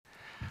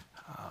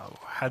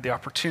had the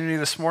opportunity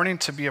this morning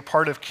to be a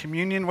part of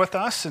communion with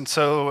us. And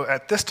so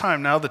at this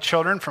time now, the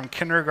children from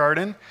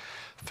kindergarten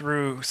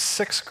through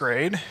sixth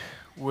grade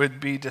would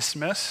be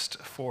dismissed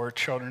for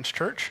Children's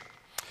Church.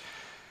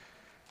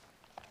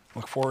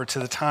 Look forward to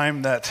the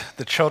time that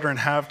the children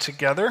have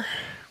together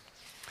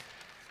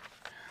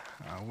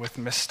with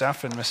Miss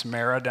Steph and Miss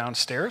Mara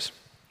downstairs.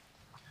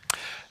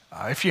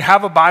 If you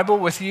have a Bible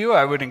with you,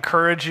 I would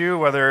encourage you,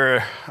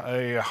 whether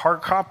a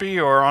hard copy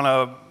or on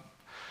a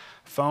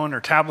phone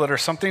or tablet or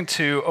something,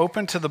 to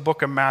open to the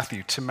book of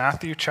Matthew, to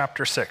Matthew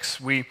chapter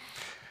 6. We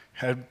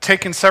had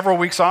taken several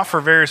weeks off for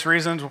various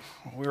reasons.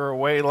 We were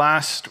away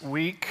last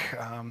week,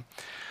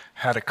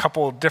 had a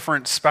couple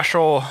different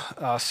special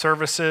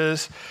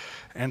services,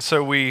 and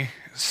so we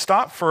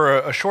stopped for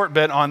a short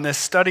bit on this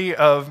study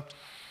of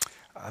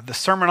the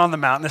Sermon on the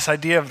Mount, this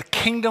idea of the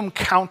kingdom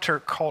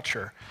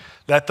counterculture,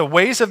 that the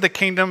ways of the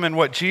kingdom and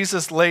what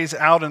Jesus lays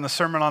out in the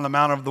Sermon on the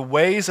Mount of the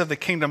ways of the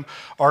kingdom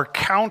are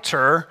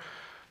counter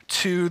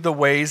to the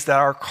ways that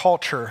our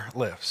culture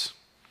lives.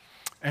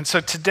 And so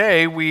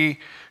today we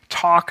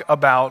talk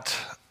about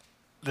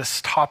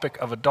this topic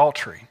of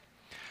adultery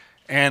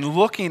and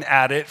looking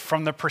at it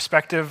from the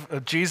perspective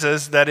of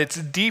Jesus, that it's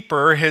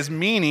deeper, his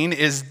meaning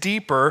is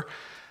deeper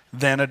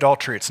than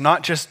adultery. It's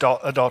not just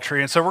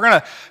adultery. And so we're going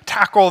to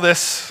tackle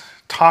this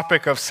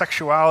topic of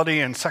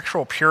sexuality and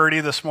sexual purity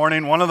this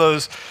morning, one of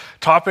those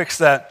topics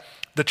that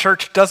the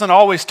church doesn't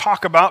always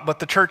talk about, but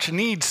the church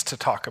needs to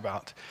talk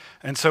about.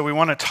 And so we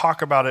want to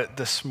talk about it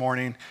this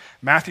morning.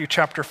 Matthew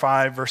chapter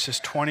 5, verses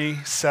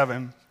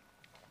 27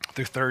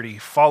 through 30.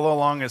 Follow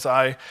along as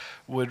I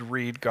would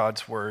read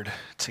God's word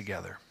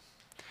together.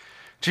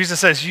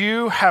 Jesus says,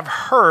 "You have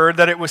heard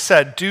that it was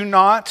said, 'Do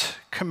not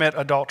commit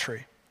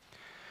adultery.'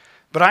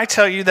 But I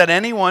tell you that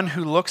anyone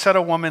who looks at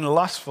a woman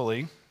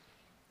lustfully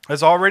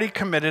has already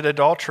committed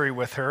adultery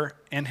with her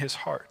in his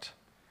heart.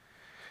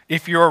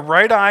 If your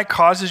right eye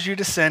causes you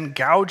to sin,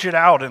 gouge it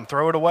out and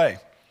throw it away.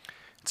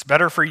 It's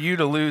better for you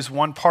to lose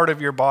one part of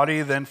your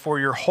body than for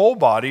your whole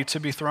body to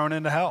be thrown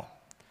into hell.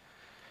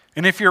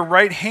 And if your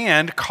right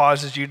hand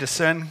causes you to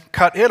sin,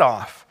 cut it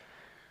off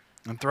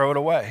and throw it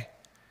away.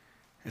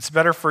 It's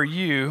better for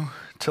you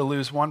to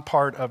lose one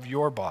part of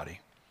your body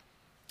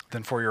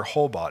than for your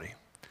whole body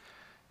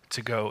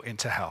to go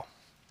into hell."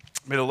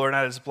 May the Lord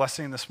add his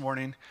blessing this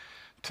morning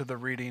to the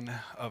reading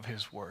of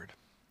his word.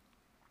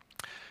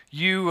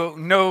 You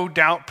no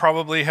doubt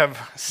probably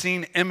have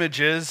seen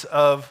images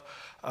of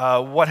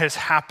what has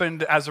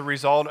happened as a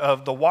result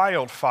of the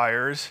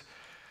wildfires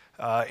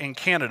in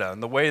Canada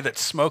and the way that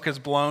smoke is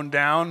blown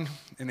down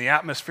in the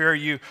atmosphere.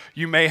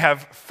 You may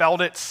have felt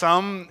it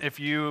some if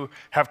you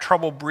have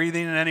trouble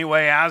breathing in any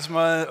way,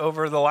 asthma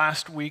over the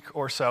last week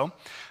or so.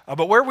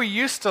 But where we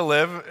used to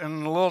live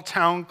in a little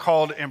town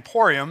called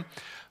Emporium,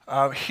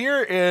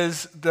 here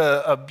is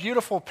a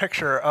beautiful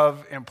picture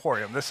of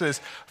Emporium. This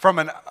is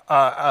from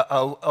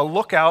a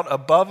lookout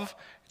above.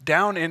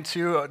 Down in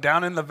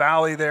the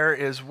valley there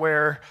is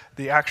where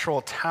the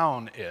actual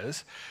town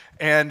is.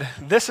 And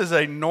this is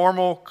a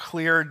normal,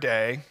 clear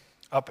day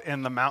up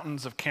in the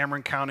mountains of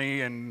Cameron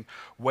County and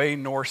way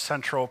north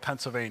central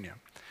Pennsylvania.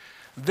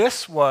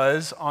 This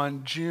was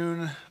on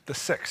June the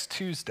 6th,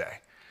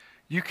 Tuesday.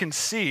 You can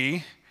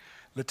see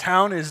the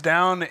town is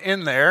down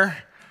in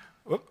there.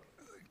 The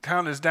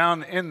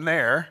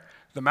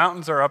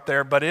mountains are up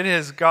there, but it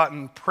has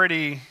gotten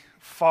pretty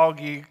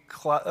foggy,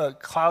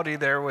 cloudy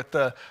there with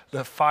the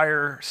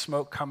fire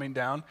smoke coming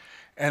down.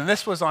 And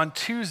this was on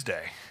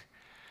Tuesday.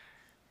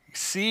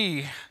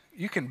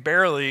 You can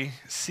barely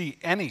see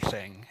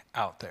anything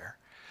out there.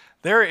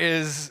 There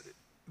is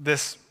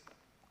this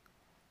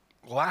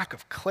lack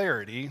of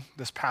clarity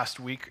this past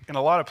week in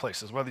a lot of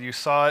places, whether you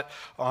saw it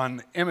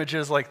on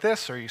images like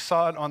this, or you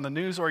saw it on the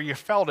news, or you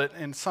felt it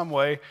in some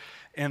way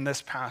in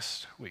this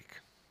past week.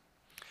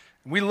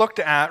 We looked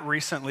at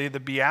recently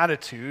the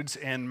Beatitudes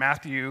in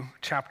Matthew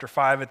chapter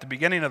 5 at the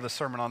beginning of the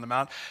Sermon on the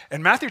Mount.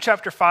 And Matthew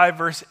chapter 5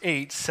 verse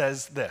 8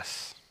 says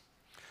this: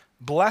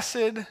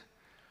 "Blessed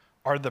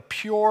are the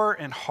pure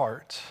in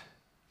heart,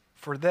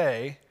 for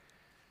they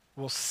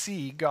will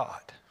see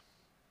God."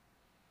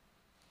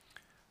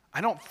 I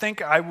don't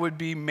think I would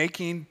be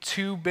making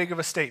too big of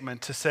a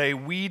statement to say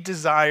we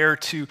desire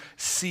to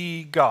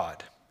see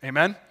God.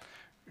 Amen?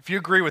 If you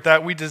agree with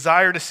that, we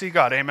desire to see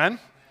God. Amen?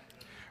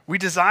 We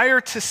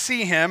desire to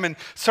see him, and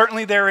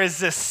certainly there is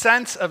this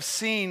sense of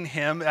seeing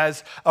him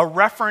as a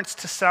reference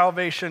to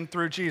salvation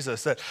through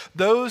Jesus, that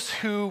those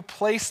who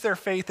place their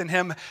faith in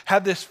him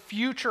have this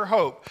future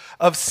hope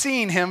of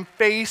seeing him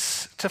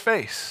face to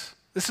face.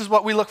 This is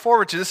what we look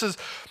forward to. This is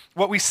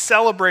what we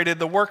celebrated,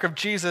 the work of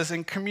Jesus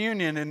in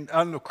communion and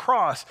on the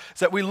cross, is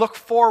that we look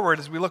forward,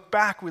 as we look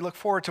back, we look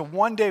forward to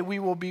one day we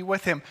will be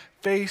with him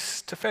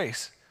face to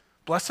face.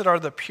 Blessed are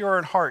the pure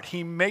in heart.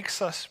 He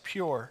makes us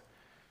pure,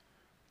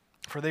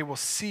 for they will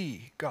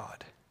see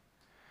God.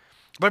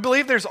 But I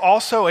believe there's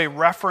also a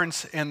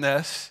reference in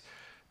this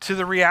to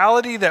the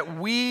reality that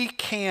we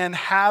can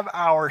have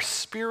our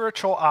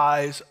spiritual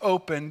eyes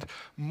opened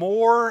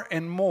more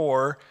and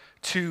more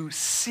to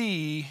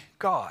see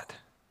God.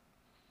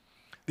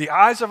 The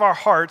eyes of our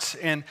hearts,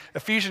 in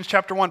Ephesians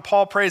chapter 1,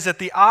 Paul prays that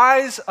the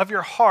eyes of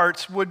your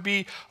hearts would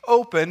be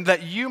opened,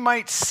 that you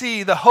might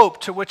see the hope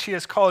to which he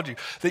has called you,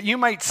 that you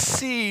might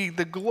see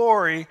the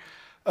glory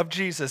of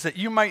Jesus, that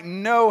you might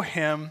know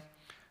him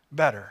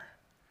better.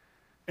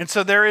 And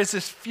so there is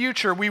this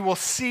future, we will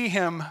see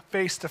him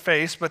face to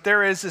face, but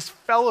there is this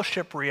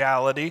fellowship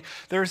reality,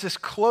 there is this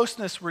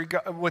closeness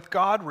with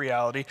God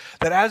reality,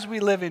 that as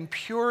we live in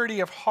purity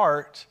of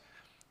heart,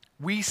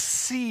 we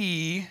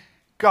see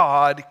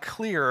God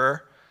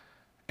clearer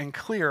and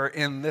clearer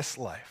in this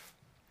life.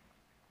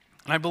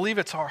 And I believe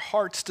it's our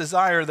heart's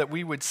desire that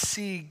we would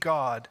see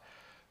God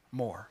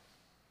more.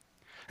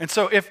 And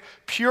so if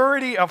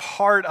purity of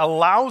heart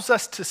allows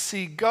us to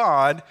see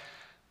God,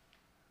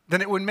 then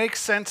it would make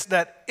sense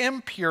that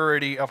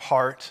impurity of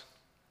heart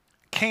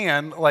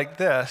can, like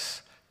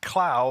this,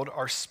 cloud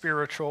our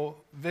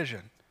spiritual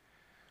vision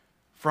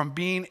from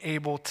being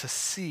able to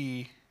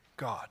see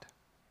God.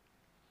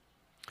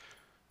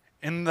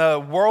 In the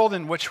world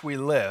in which we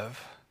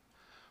live,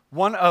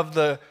 one of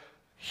the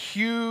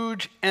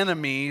huge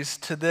enemies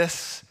to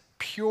this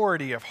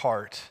purity of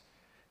heart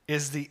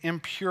is the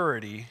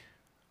impurity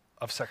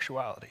of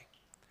sexuality.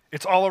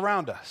 It's all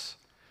around us.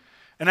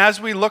 And as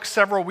we looked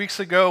several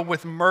weeks ago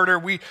with murder,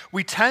 we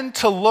tend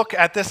to look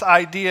at this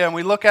idea and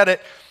we look at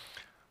it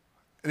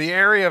in the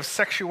area of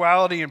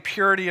sexuality and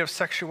purity of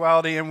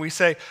sexuality, and we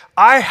say,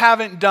 I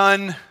haven't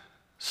done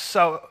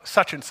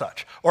such and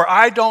such, or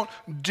I don't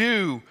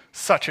do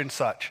such and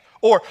such,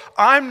 or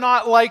I'm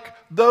not like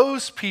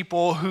those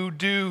people who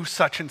do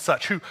such and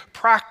such, who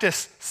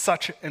practice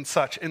such and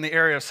such in the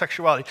area of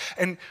sexuality.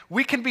 And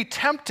we can be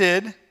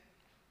tempted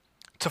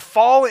to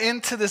fall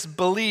into this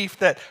belief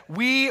that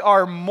we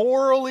are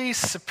morally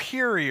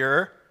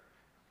superior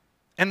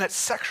and that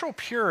sexual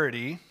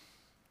purity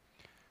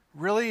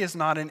really is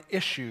not an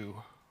issue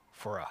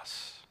for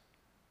us.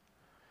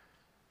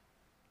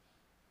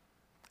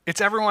 It's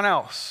everyone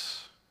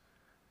else.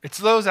 It's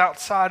those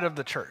outside of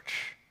the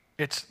church.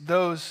 It's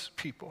those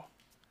people.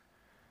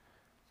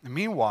 And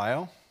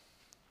meanwhile,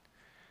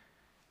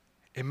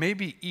 it may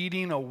be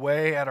eating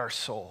away at our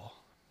soul.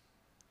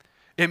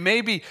 It may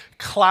be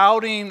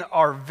clouding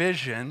our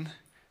vision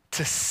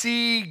to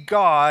see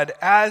God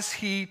as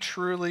he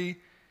truly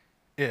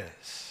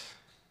is.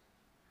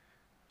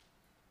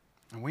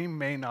 And we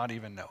may not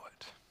even know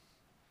it.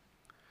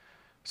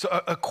 So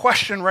a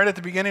question right at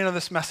the beginning of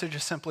this message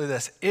is simply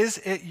this: is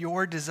it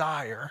your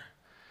desire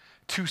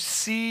to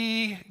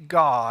see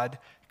God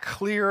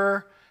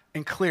clearer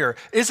and clearer?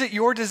 Is it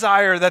your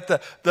desire that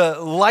the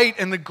light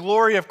and the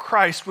glory of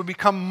Christ would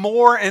become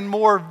more and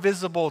more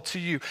visible to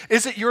you?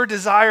 Is it your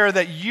desire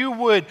that you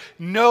would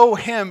know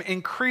him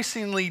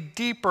increasingly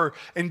deeper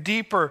and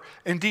deeper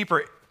and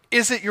deeper?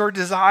 Is it your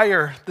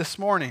desire this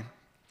morning?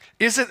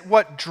 Is it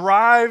what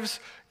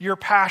drives your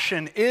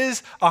passion?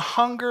 Is a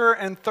hunger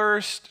and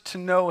thirst to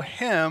know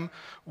him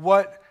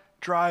what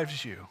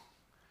drives you?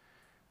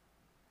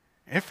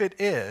 If it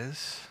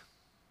is,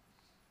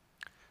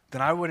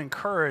 then I would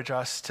encourage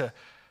us to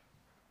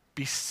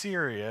be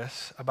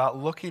serious about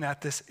looking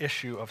at this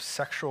issue of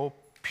sexual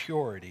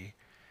purity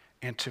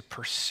and to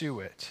pursue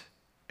it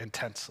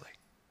intensely.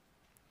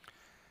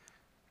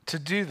 To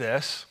do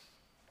this,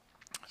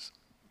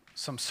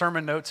 some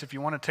sermon notes, if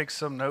you want to take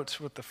some notes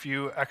with a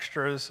few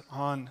extras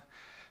on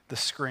the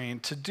screen.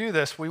 To do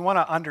this, we want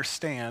to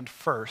understand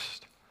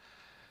first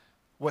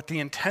what the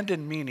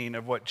intended meaning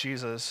of what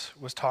Jesus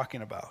was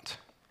talking about.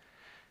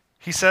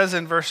 He says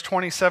in verse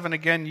 27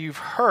 again, you've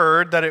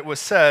heard that it was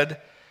said,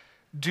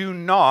 do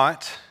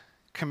not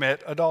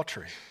commit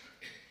adultery.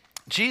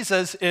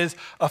 Jesus is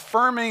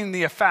affirming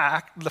the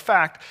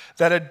fact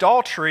that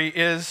adultery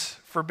is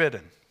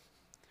forbidden.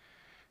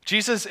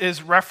 Jesus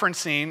is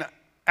referencing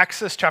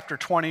Exodus chapter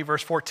 20,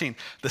 verse 14,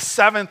 the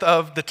seventh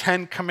of the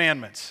 10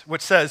 commandments,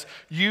 which says,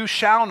 you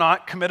shall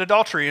not commit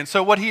adultery. And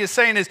so what he is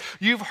saying is,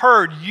 you've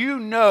heard, you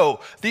know,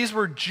 these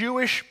were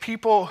Jewish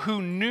people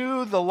who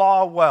knew the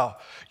law well.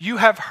 You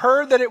have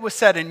heard that it was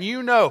said, and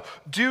you know,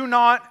 do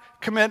not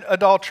commit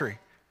adultery.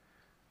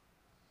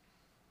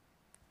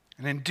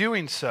 And in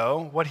doing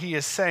so, what he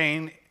is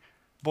saying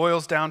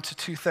boils down to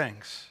two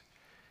things.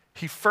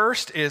 He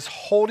first is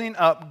holding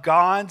up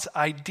God's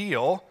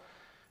ideal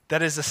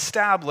that is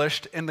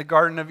established in the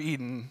Garden of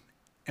Eden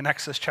in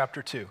Exodus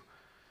chapter 2,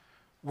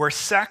 where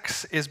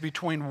sex is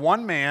between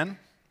one man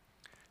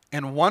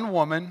and one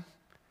woman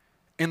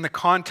in the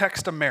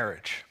context of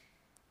marriage.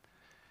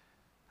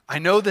 I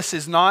know this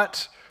is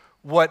not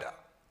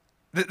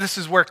this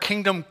is where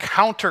kingdom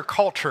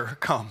counterculture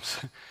comes,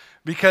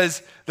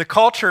 because the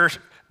culture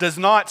does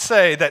not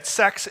say that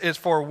sex is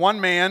for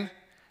one man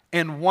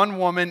and one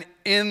woman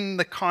in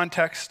the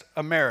context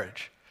of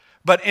marriage.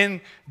 But in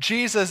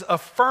Jesus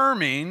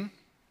affirming,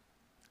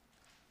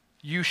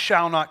 you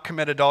shall not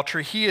commit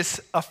adultery, he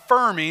is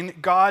affirming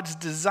God's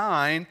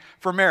design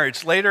for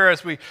marriage. Later,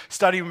 as we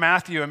study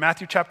Matthew, in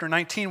Matthew chapter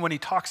 19, when he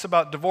talks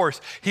about divorce,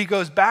 he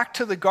goes back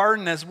to the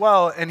garden as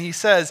well, and he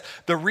says,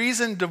 the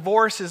reason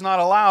divorce is not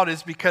allowed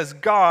is because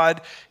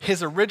God,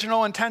 his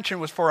original intention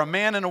was for a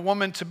man and a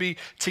woman to be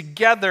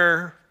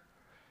together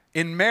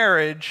in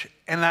marriage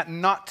and that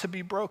not to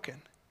be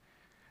broken.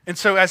 And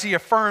so as he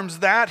affirms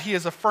that, he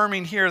is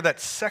affirming here that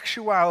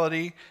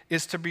sexuality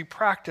is to be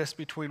practiced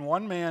between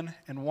one man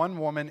and one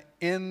woman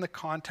in the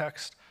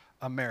context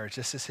of marriage.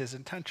 This is his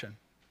intention.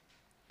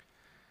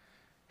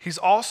 He's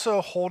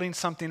also holding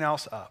something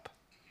else up.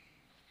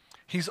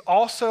 He's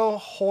also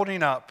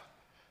holding up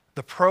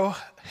the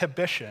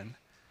prohibition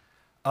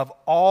of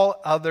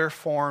all other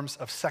forms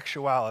of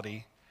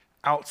sexuality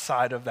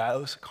outside of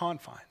those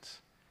confines.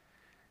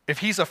 If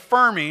he's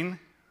affirming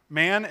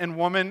man and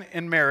woman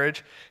in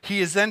marriage, he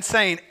is then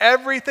saying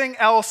everything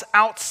else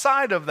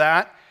outside of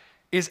that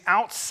is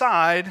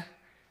outside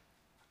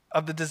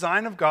of the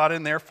design of God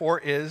and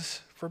therefore is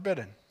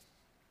forbidden.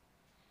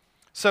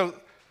 So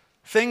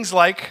things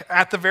like,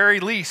 at the very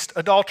least,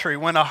 adultery.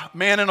 When a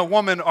man and a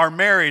woman are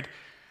married,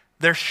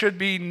 there should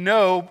be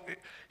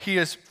he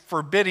is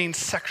forbidding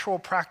sexual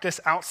practice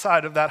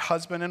outside of that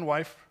husband and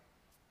wife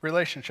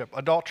relationship,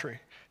 adultery.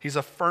 He's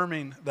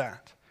affirming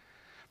that.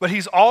 But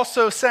he's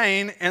also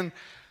saying and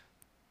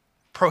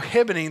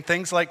prohibiting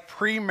things like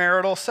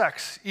premarital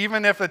sex,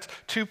 even if it's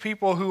two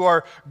people who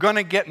are going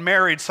to get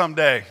married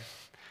someday.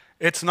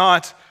 It's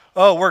not,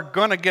 we're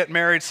going to get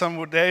married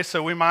someday,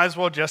 so we might as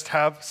well just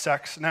have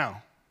sex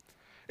now.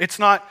 It's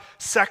not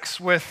sex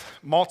with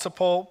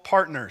multiple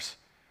partners.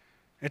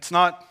 It's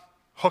not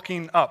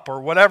hooking up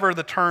or whatever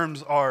the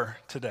terms are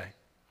today.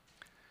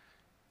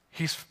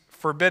 He's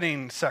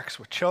forbidding sex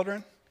with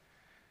children.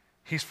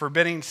 He's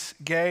forbidding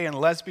gay and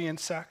lesbian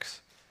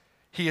sex.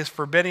 He is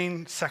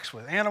forbidding sex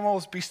with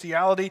animals,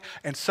 bestiality,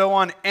 and so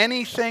on.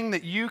 Anything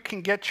that you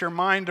can get your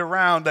mind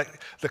around that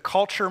the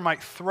culture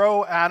might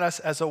throw at us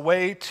as a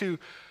way to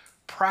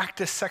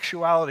practice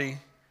sexuality,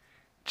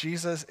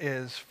 Jesus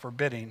is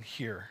forbidding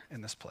here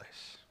in this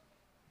place.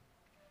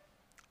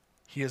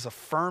 He is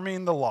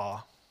affirming the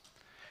law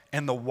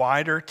and the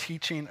wider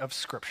teaching of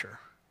Scripture,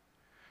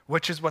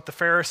 which is what the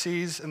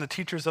Pharisees and the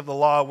teachers of the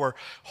law were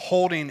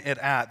holding it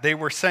at. They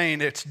were saying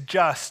it's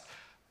just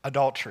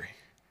adultery.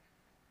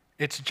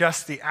 It's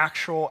just the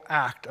actual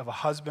act of a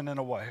husband and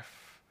a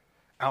wife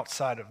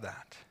outside of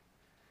that.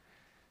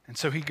 And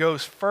so he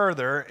goes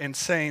further in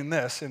saying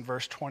this in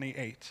verse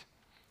 28.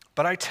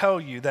 But I tell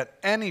you that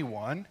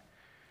anyone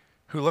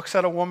who looks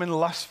at a woman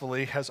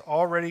lustfully has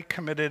already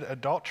committed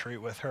adultery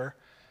with her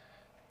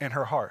in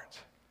her heart.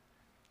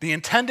 The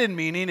intended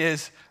meaning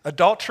is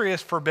adultery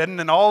is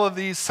forbidden, and all of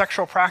these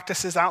sexual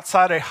practices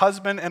outside a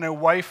husband and a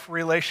wife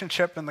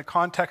relationship in the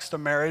context of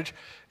marriage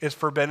is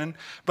forbidden.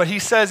 But he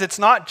says it's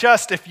not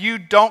just if you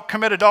don't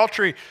commit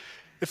adultery.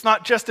 It's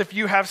not just if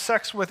you have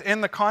sex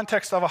within the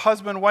context of a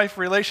husband-wife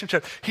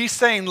relationship. He's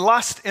saying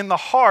lust in the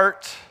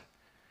heart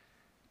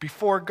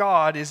before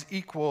God is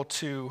equal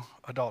to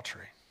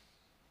adultery.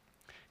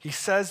 He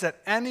says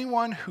that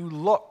anyone who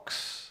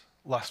looks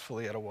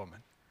lustfully at a woman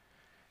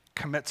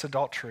commits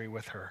adultery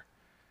with her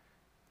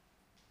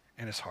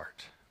in his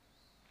heart.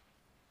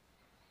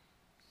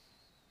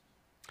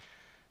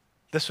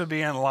 This would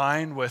be in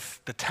line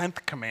with the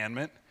 10th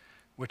commandment,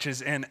 which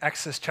is in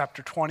Exodus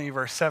chapter 20,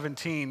 verse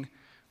 17,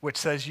 which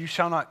says, you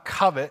shall not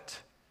covet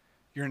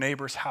your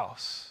neighbor's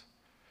house.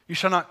 You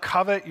shall not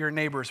covet your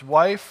neighbor's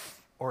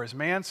wife or his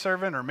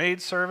manservant or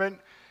maidservant,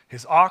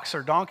 his ox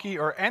or donkey,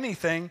 or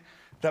anything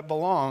that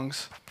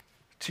belongs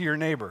to your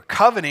neighbor.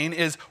 Coveting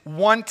is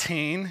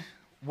wanting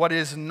what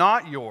is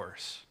not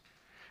yours.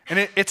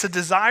 And it's a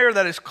desire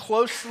that is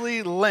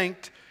closely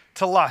linked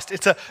to lust.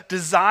 It's a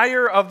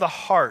desire of the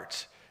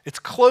heart. It's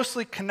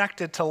closely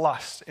connected to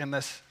lust in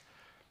this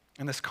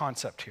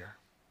concept here.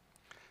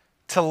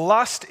 To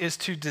lust is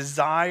to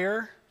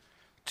desire,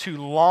 to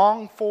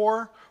long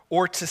for,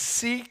 or to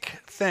seek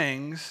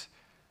things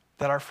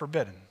that are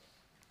forbidden.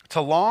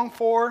 To long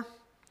for,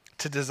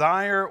 to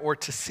desire, or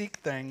to seek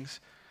things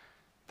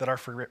that are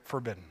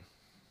forbidden.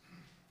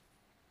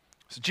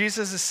 So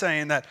Jesus is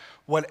saying that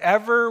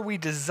whatever we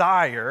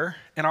desire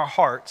in our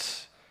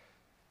hearts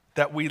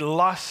that we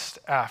lust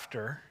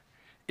after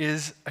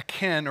is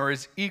akin or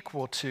is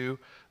equal to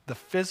the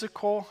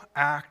physical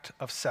act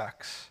of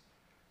sex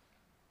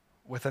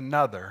with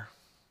another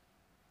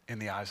in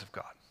the eyes of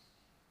God.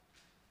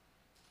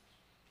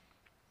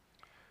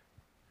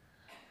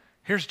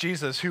 Here's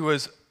Jesus, who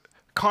was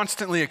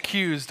constantly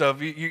accused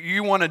of,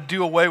 you want to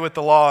do away with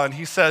the law, and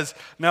he says,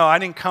 no, I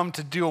didn't come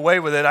to do away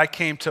with it, I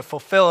came to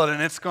fulfill it,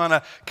 and it's going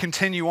to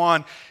continue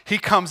on. He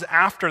comes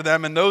after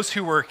them, and those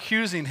who were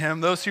accusing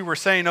him, those who were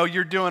saying, oh,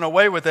 you're doing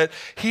away with it,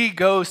 he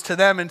goes to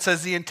them and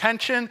says, the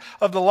intention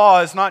of the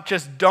law is not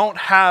just don't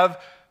have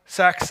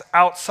sex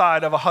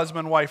outside of a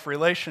husband-wife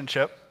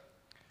relationship,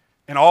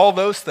 and all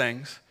those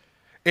things,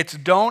 it's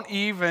don't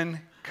even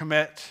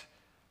commit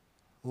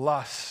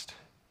lust.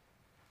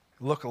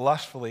 Look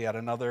lustfully at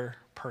another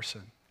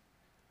person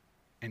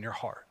in your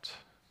heart.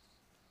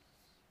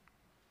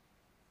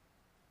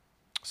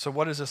 So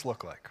what does this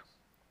look like?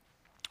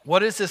 What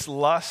does this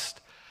lust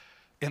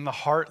in the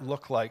heart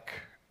look like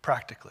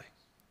practically?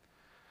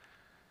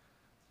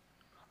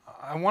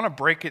 I want to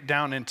break it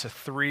down into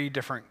 3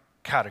 different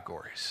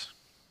categories.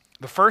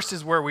 The first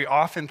is where we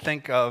often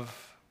think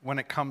of when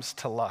it comes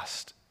to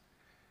lust,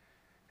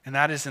 and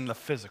that is in the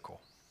physical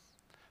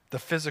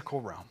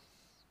realm.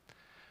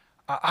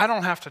 I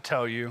don't have to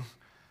tell you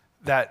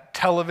that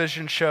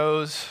television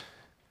shows,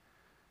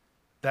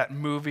 that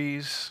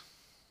movies,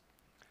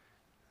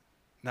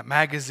 that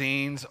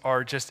magazines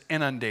are just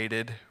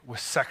inundated with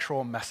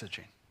sexual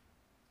messaging.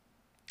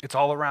 It's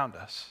all around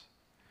us.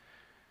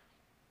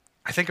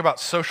 I think about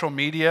social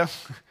media,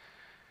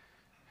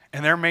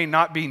 and there may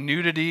not be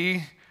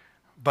nudity,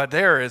 but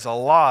there is a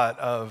lot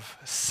of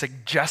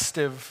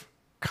suggestive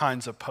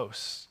kinds of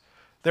posts.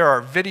 There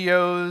are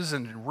videos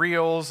and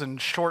reels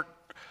and short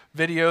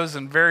videos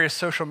and various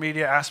social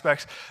media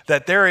aspects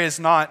that there is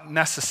not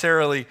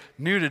necessarily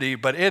nudity,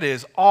 but it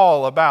is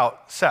all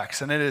about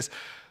sex. And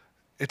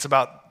it's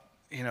about,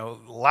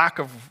 lack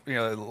of,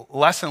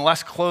 less and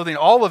less clothing,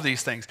 all of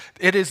these things.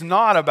 It is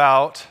not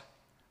about,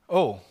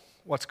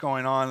 what's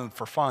going on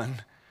for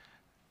fun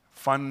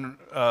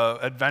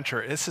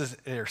adventure.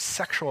 There are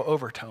sexual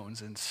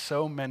overtones in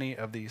so many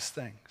of these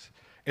things.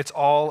 It's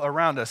all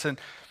around us. And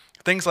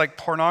things like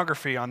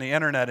pornography on the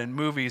internet and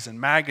movies and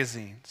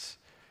magazines,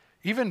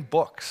 even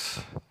books.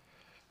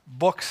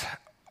 Books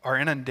are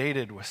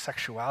inundated with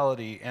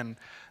sexuality and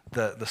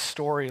the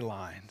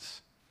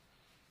storylines.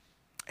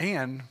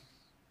 And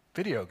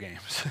video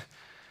games.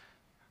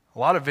 A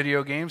lot of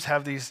video games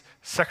have these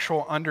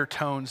sexual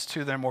undertones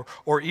to them,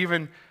 or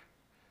even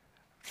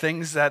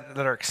things that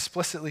are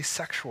explicitly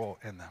sexual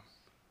in them.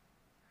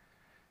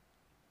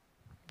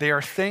 They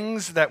are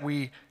things that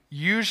we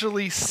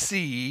usually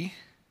see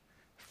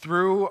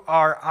through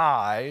our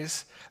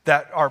eyes,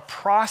 that are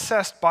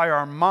processed by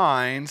our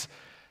minds,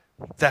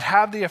 that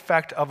have the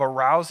effect of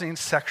arousing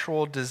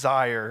sexual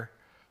desire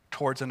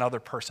towards another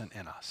person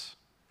in us.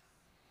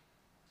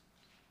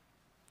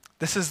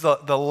 This is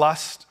the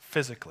lust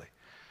physically.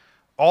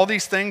 All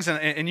these things,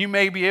 and you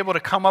may be able to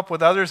come up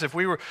with others. If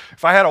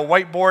I had a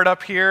whiteboard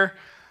up here,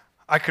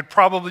 you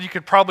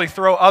could probably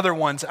throw other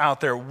ones out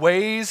there.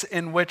 Ways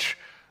in which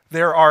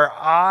there are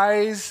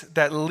eyes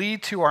that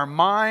lead to our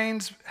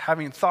minds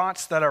having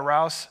thoughts that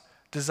arouse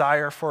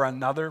desire for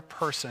another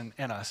person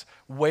in us.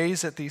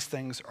 Ways that these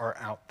things are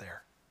out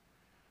there.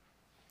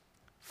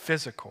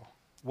 Physical.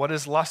 What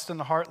does lust in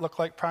the heart look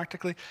like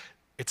practically?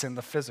 It's in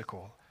the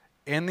physical.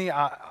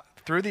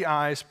 Through the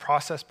eyes,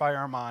 processed by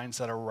our minds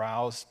that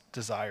arouse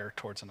desire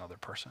towards another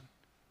person.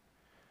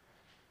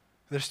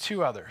 There's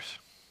two others.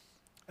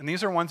 And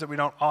these are ones that we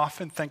don't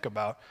often think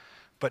about,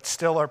 but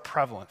still are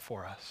prevalent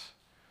for us.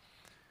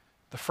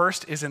 The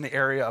first is in the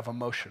area of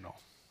emotional.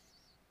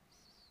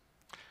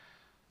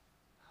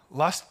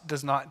 Lust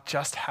does not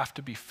just have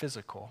to be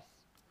physical.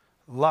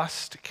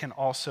 Lust can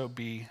also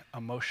be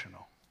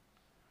emotional.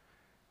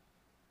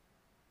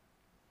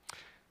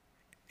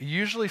 It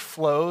usually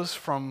flows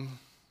from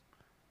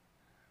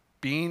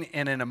being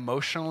in an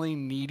emotionally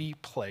needy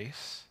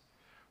place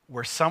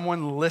where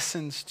someone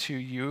listens to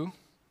you,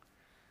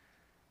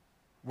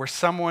 where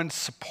someone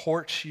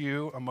supports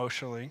you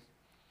emotionally,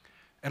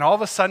 and all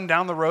of a sudden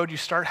down the road you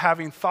start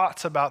having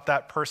thoughts about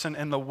that person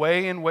and the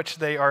way in which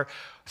they are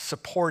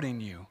supporting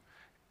you,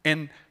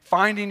 and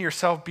finding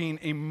yourself being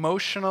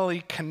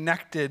emotionally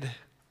connected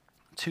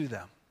to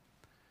them.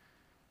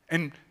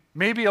 And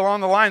maybe along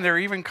the line there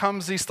even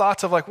comes these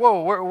thoughts of like,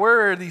 whoa,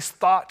 where are these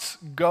thoughts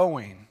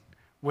going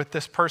with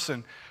this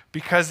person?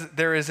 Because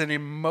there is an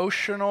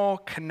emotional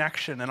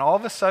connection. And all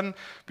of a sudden,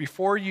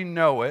 before you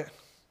know it,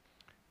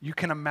 you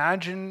can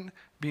imagine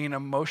being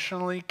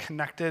emotionally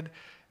connected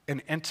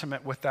and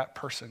intimate with that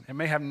person. It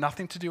may have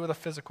nothing to do with a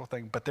physical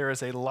thing, but there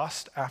is a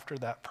lust after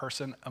that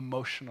person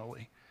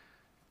emotionally.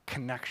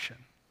 Connection.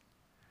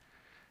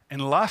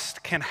 And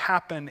lust can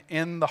happen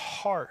in the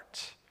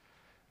heart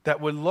that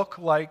would look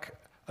like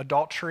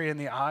adultery in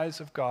the eyes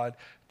of God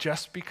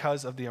just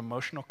because of the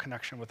emotional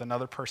connection with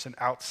another person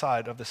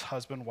outside of this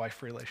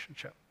husband-wife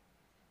relationship.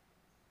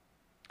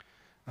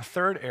 The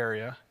third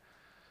area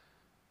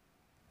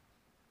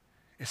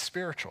is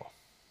spiritual.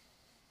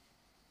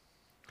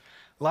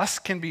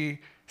 Lust can be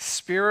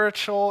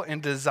spiritual in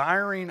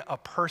desiring a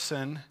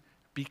person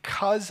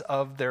because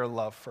of their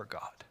love for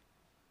God.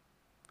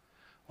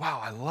 Wow,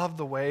 I love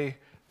the way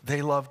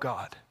they love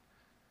God.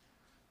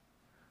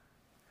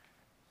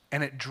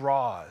 And it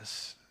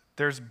draws.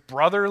 There's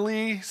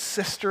brotherly,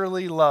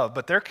 sisterly love,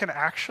 but there can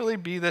actually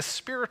be this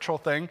spiritual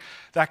thing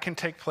that can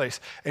take place.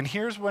 And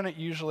here's when it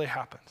usually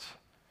happens.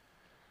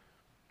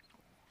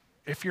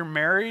 If you're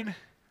married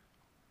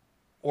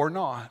or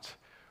not,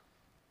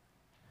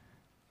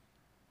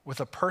 with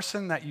a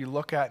person that you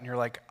look at and you're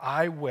like,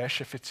 I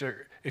wish,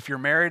 if you're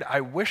married,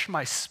 I wish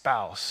my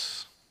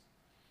spouse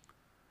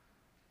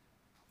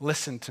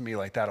listened to me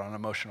like that on an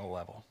emotional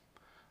level.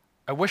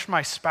 I wish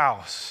my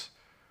spouse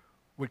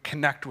would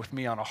connect with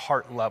me on a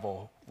heart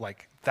level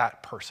like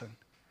that person.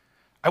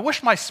 I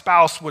wish my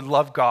spouse would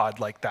love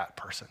God like that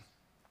person.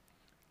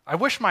 I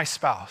wish my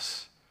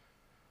spouse.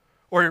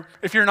 Or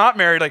if you're not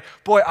married, like,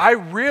 boy, I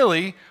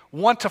really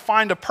want to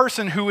find a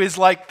person who is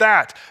like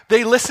that.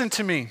 They listen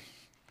to me,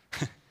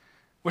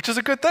 which is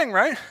a good thing,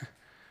 right?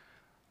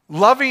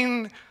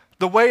 Loving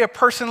the way a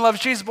person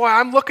loves Jesus. Boy,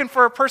 I'm looking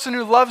for a person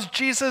who loves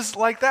Jesus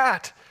like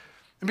that.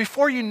 And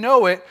before you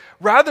know it,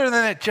 rather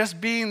than it just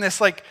being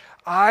this like,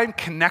 I'm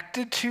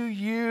connected to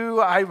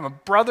you, I'm a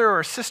brother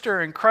or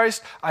sister in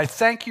Christ, I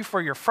thank you for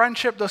your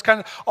friendship, those kind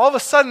of, all of a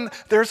sudden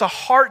there's a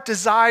heart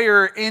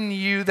desire in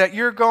you that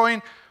you're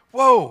going,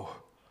 whoa,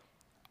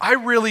 I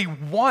really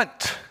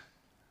want.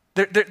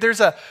 There's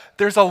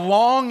a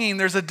longing,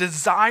 there's a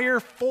desire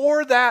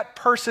for that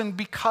person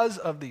because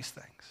of these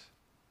things.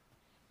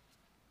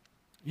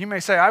 You may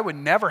say, I would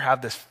never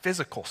have this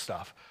physical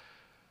stuff.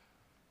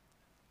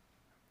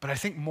 But I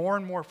think more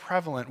and more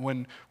prevalent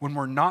when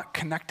we're not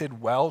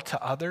connected well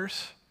to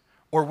others,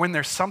 or when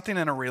there's something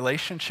in a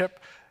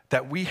relationship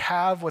that we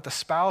have with a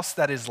spouse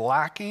that is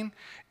lacking,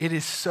 it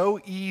is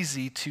so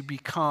easy to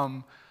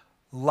become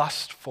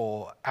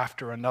lustful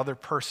after another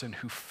person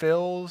who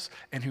fills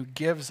and who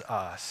gives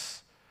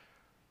us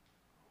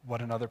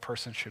what another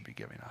person should be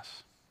giving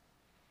us.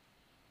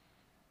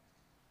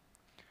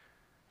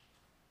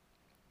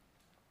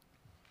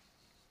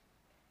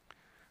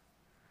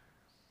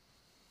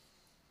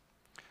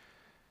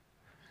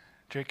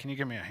 Jake, can you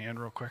give me a hand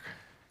real quick?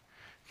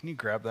 Can you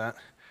grab that?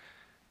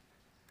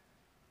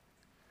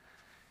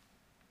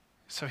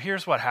 So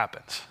here's what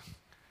happens.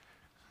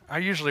 I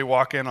usually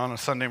walk in on a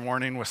Sunday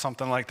morning with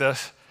something like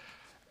this,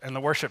 and the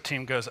worship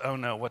team goes, oh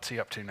no, what's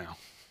he up to now?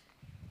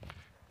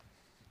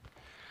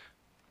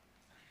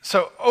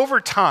 So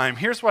over time,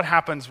 here's what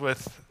happens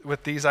with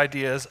these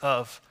ideas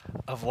of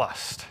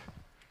lust.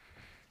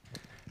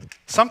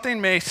 Something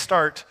may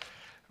start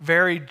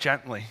very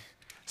gently.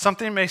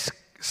 Something may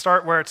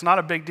start where it's not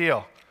a big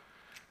deal.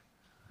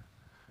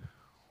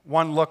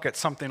 One look at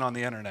something on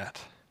the internet.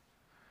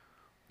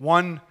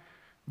 One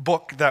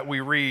book that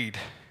we read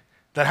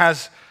that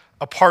has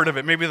a part of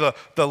it. Maybe the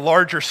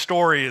larger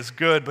story is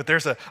good, but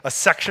there's a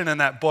section in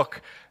that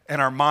book and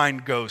our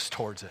mind goes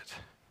towards it.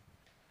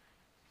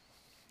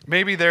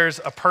 Maybe there's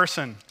a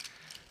person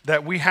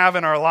that we have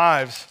in our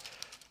lives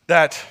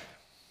that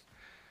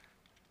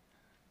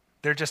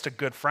they're just a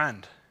good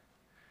friend.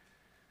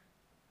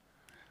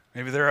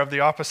 Maybe they're of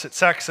the opposite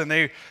sex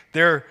and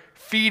they're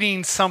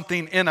feeding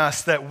something in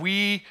us that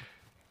we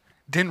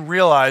didn't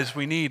realize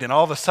we need. And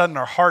all of a sudden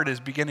our heart is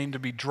beginning to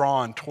be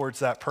drawn towards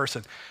that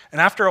person. And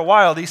after a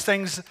while, these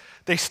things,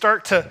 they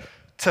start to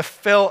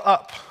fill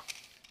up.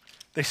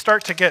 They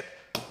start to get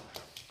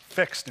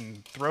fixed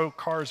and throw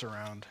cars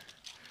around.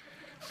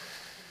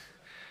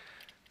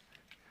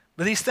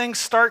 But these things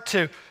start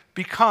to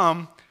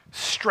become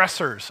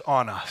stressors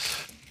on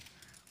us.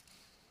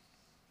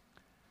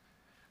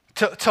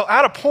 Till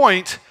at a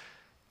point,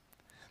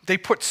 they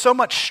put so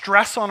much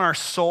stress on our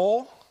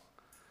soul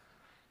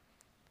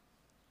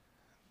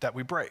that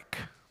we break.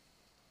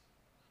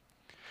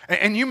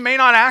 And you may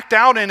not act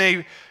out in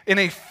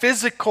a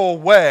physical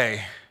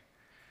way.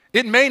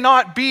 It may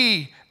not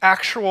be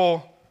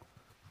actual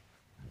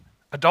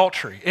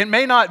adultery. It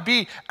may not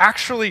be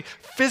actually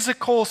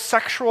physical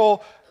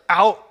sexual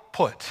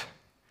output.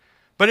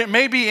 But it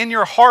may be in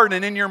your heart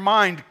and in your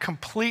mind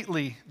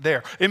completely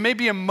there. It may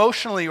be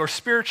emotionally or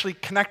spiritually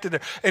connected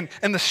there.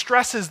 And the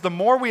stresses, the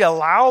more we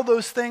allow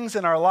those things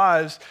in our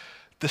lives,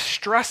 the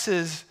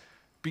stresses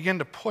begin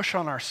to push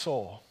on our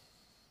soul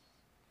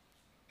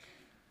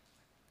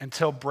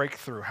until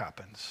breakthrough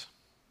happens.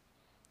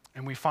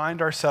 And we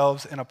find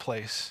ourselves in a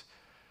place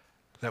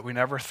that we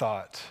never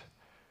thought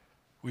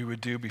we would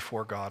do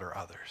before God or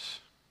others.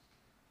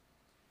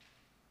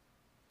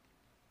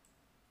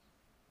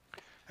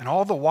 And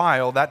all the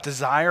while, that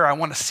desire, I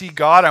want to see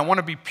God, I want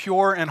to be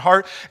pure in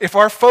heart. If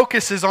our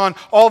focus is on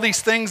all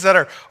these things that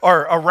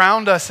are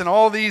around us and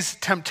all these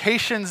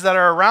temptations that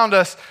are around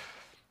us,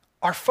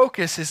 our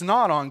focus is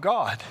not on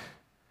God.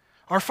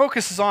 Our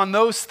focus is on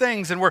those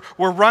things, and we're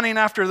running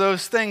after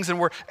those things, and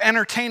we're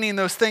entertaining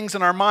those things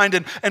in our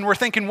mind, and we're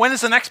thinking, when is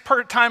the next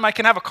time I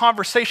can have a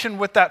conversation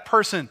with that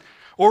person?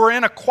 Or we're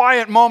in a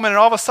quiet moment and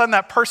all of a sudden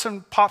that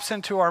person pops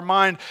into our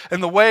mind,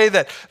 and the way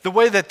that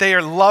they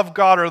love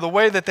God, or the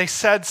way that they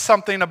said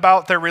something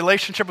about their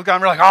relationship with God,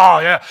 and we're like, oh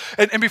yeah.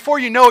 And before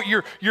you know it,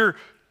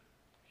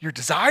 you're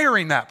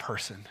desiring that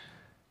person.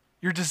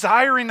 You're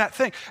desiring that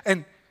thing.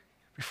 And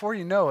before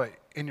you know it,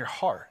 in your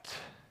heart,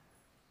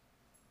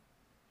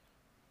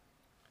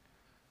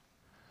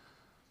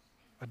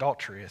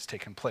 adultery has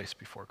taken place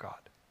before God.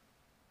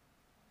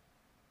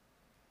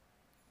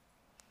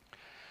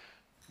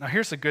 Now,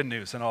 here's the good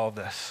news in all of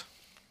this.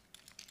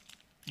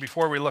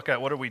 Before we look at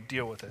what do we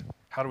deal with it,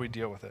 how do we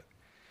deal with it?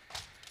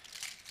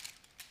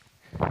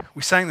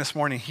 We sang this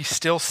morning, he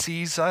still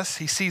sees us.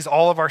 He sees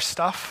all of our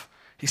stuff.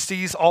 He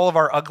sees all of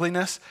our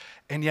ugliness,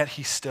 and yet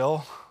he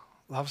still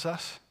loves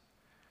us.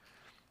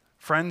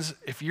 Friends,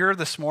 if you're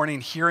this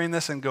morning hearing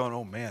this and going,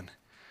 oh man,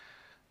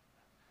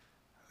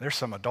 there's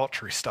some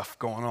adultery stuff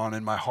going on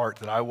in my heart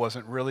that I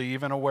wasn't really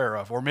even aware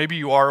of. Or maybe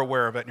you are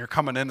aware of it and you're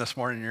coming in this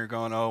morning and you're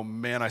going, oh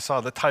man, I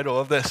saw the title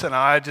of this and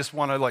I just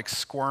want to like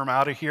squirm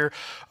out of here.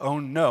 Oh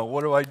no,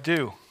 what do I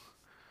do?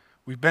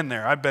 We've been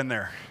there. I've been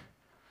there.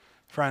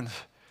 Friends,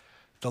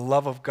 the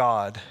love of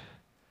God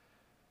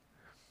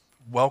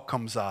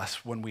welcomes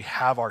us when we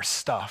have our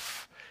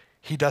stuff.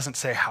 He doesn't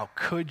say, how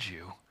could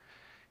you?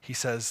 he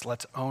says,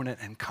 let's own it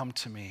and come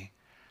to me.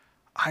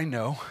 I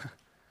know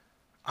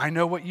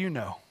what you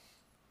know.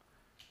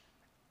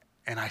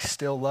 And I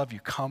still love you.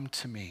 Come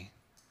to me.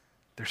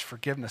 There's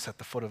forgiveness at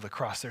the foot of the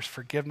cross. There's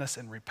forgiveness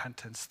and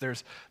repentance.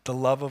 There's the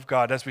love of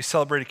God. As we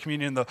celebrate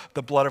communion,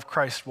 the blood of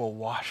Christ will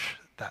wash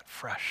that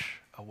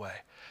fresh away.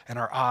 And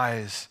our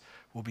eyes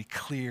will be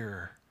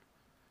clear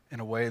in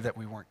a way that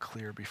we weren't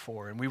clear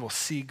before. And we will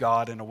see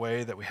God in a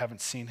way that we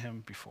haven't seen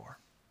him before.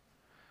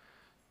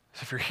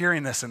 So if you're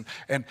hearing this and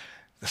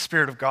the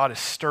Spirit of God is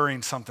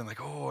stirring something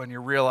like, oh, and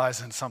you're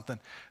realizing something,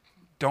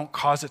 don't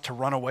cause it to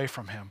run away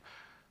from him.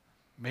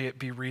 May it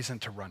be reason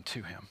to run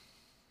to him.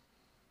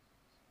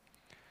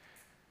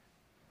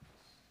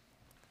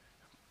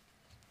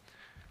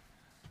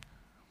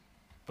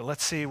 But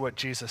let's see what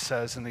Jesus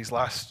says in these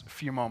last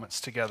few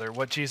moments together,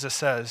 what Jesus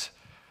says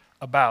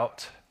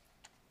about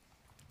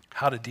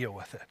how to deal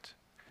with it.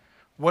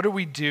 What do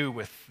we do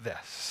with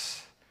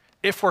this?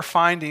 If we're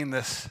finding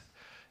this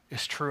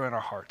is true in our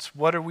hearts,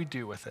 what do we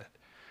do with it?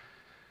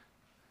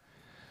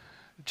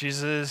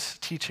 Jesus'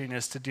 teaching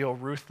is to deal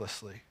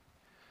ruthlessly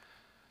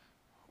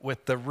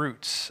with the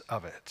roots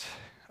of it,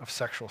 of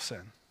sexual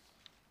sin.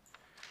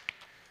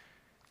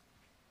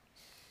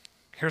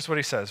 Here's what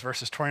he says,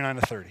 verses 29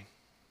 to 30.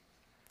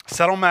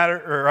 Settle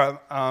matter,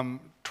 or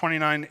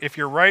 29, if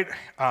your right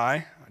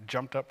eye, I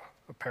jumped up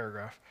a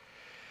paragraph.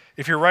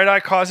 If your right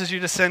eye causes you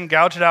to sin,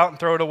 gouge it out and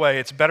throw it away.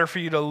 It's better for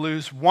you to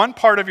lose one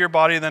part of your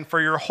body than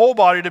for your whole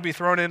body to be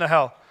thrown into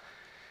hell.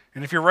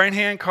 And if your right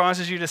hand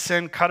causes you to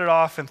sin, cut it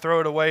off and throw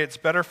it away. It's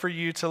better for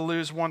you to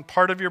lose one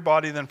part of your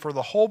body than for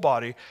the whole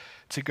body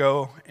to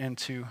go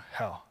into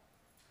hell.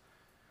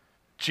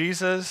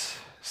 Jesus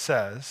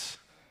says,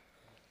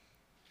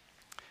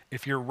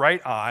 if your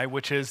right eye,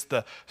 which is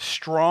the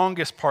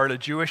strongest part, a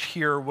Jewish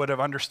hearer would have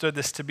understood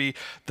this to be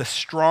the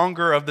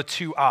stronger of the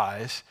two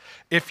eyes.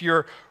 If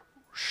your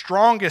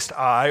strongest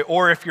eye,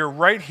 or if your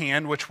right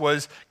hand, which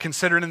was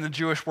considered in the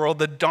Jewish world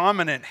the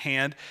dominant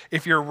hand,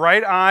 if your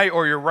right eye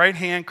or your right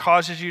hand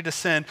causes you to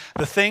sin,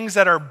 the things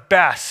that are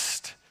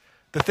best,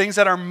 the things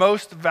that are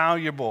most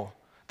valuable,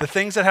 the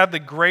things that have the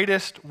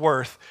greatest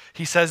worth,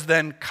 he says,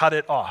 then cut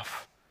it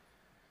off.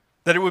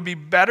 That it would be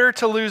better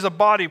to lose a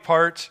body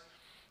part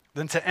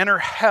than to enter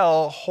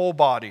hell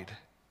whole-bodied.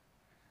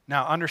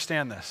 Now,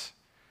 understand this.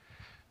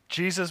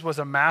 Jesus was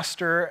a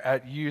master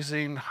at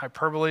using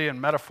hyperbole and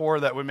metaphor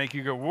that would make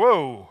you go,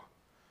 whoa.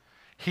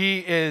 He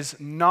is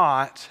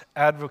not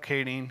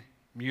advocating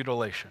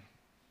mutilation.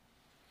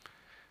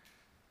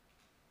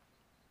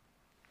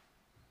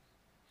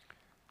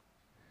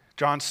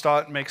 John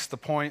Stott makes the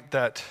point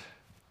that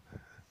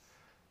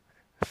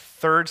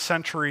 3rd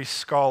century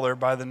scholar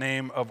by the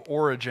name of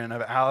Origen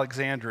of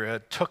Alexandria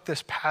took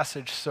this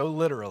passage so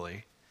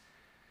literally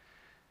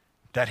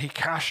that he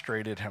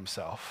castrated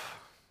himself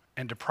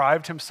and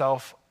deprived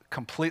himself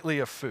completely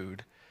of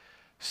food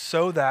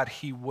so that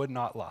he would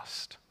not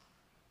lust.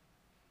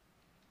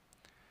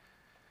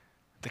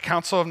 The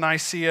Council of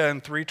Nicaea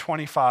in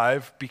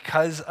 325,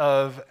 because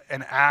of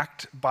an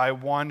act by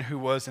one who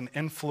was an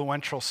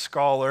influential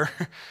scholar,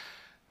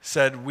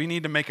 said, we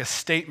need to make a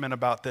statement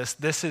about this.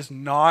 This is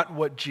not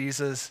what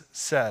Jesus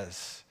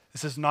says.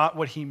 This is not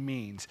what he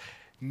means.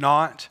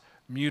 Not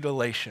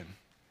mutilation.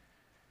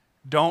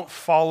 Don't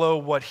follow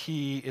what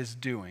he is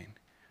doing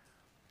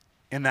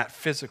in that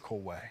physical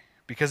way,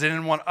 because he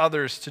didn't want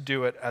others to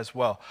do it as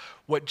well.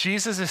 What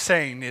Jesus is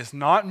saying is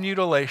not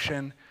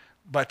mutilation,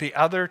 but the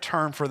other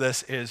term for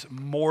this is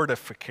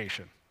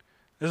mortification.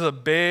 This is a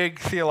big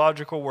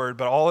theological word,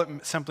 but all it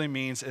simply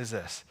means is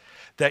this,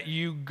 that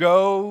you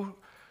go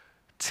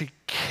to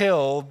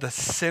kill the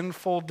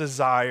sinful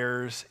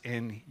desires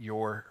in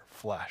your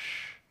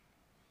flesh,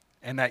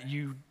 and that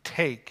you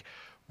take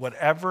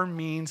whatever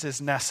means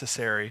is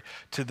necessary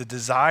to the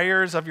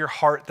desires of your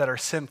heart that are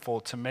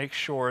sinful to make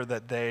sure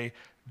that they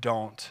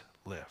don't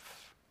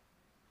live.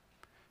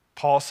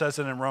 Paul says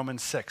it in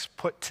Romans 6,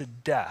 put to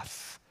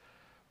death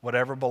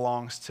whatever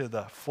belongs to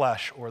the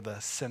flesh or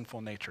the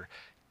sinful nature.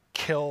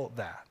 Kill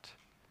that.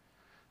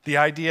 The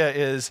idea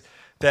is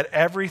that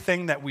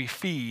everything that we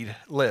feed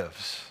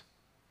lives,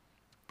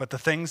 but the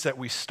things that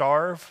we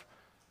starve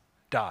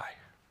die.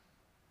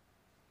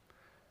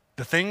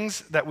 The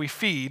things that we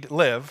feed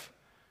live,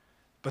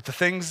 but the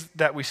things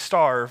that we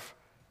starve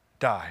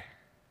die.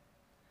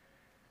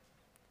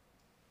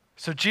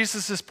 So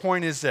Jesus'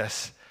 point is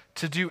this,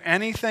 to do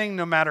anything,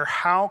 no matter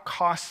how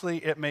costly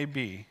it may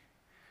be,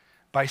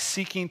 by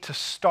seeking to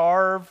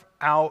starve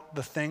out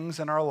the things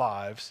in our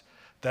lives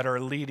that are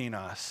leading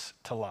us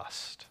to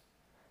lust.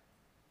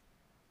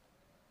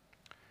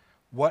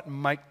 What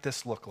might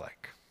this look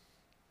like?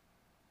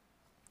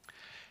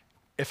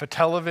 If a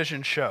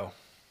television show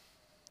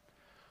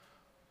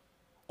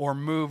or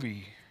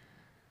movie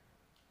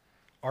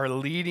are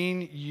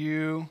leading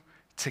you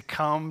to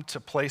come to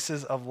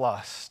places of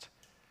lust,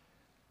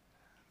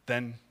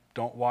 then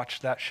don't watch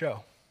that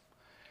show.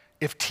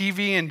 If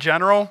TV in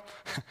general,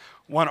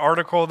 one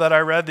article that I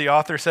read, the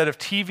author said, if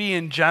TV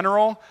in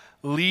general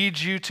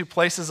leads you to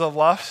places of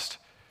lust,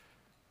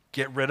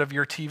 get rid of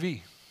your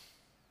TV.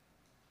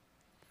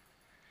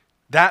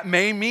 That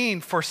may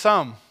mean for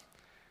some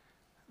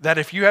that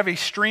if you have a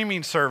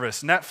streaming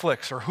service,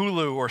 Netflix or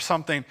Hulu or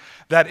something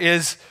that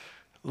is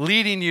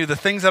leading you, the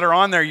things that are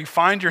on there, you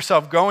find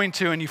yourself going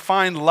to and you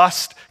find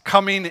lust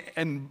coming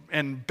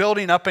and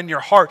building up in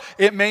your heart.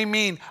 It may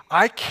mean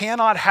I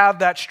cannot have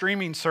that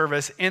streaming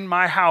service in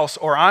my house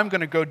or I'm going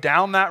to go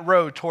down that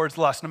road towards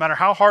lust. No matter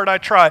how hard I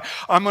try,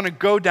 I'm going to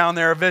go down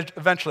there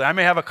eventually. I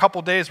may have a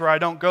couple days where I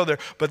don't go there,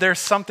 but there's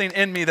something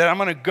in me that I'm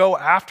going to go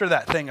after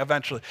that thing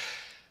eventually.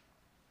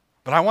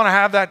 But I want to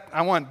have that,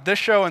 I want this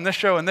show and this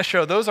show and this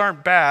show. Those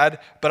aren't bad,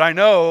 but I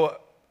know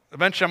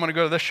eventually I'm going to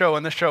go to this show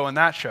and this show and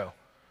that show.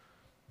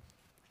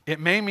 It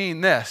may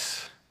mean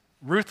this.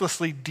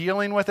 Ruthlessly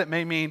dealing with it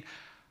may mean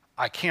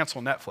I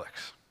cancel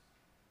Netflix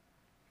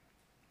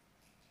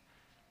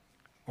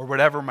or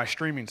whatever my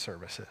streaming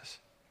service is.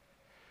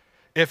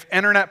 If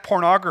internet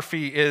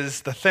pornography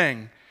is the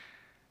thing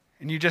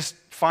and you just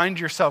find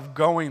yourself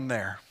going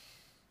there,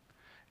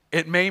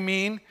 it may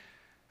mean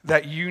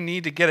that you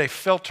need to get a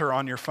filter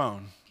on your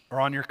phone or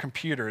on your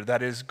computer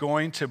that is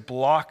going to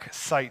block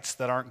sites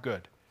that aren't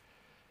good.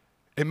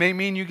 It may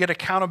mean you get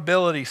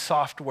accountability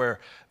software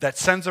that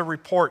sends a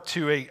report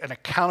to an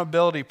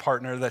accountability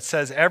partner that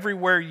says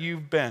everywhere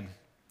you've been.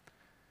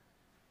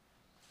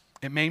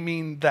 It may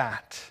mean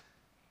that.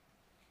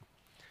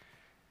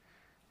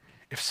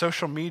 If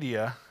social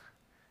media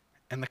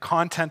and the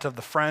content of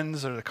the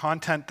friends or the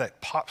content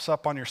that pops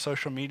up on your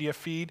social media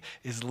feed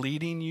is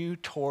leading you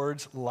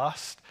towards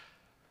lust,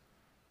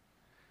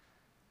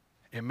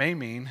 it may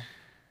mean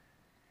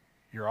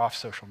you're off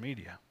social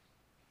media.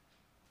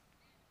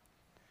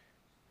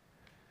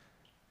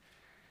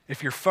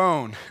 If your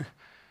phone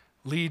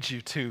leads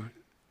you to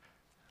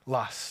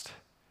lust,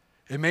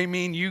 it may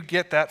mean you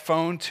get that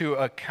phone to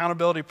an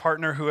accountability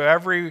partner who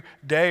every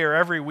day or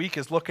every week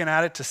is looking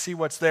at it to see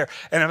what's there.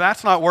 And if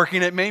that's not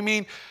working, it may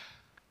mean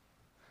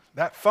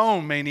that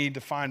phone may need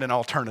to find an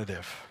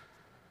alternative.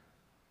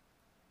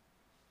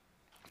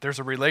 There's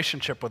a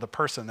relationship with a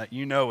person that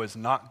you know is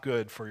not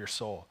good for your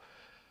soul,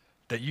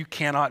 that you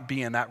cannot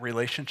be in that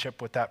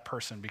relationship with that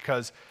person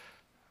because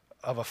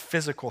of a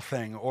physical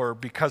thing or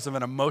because of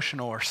an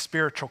emotional or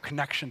spiritual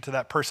connection to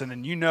that person.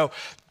 And you know,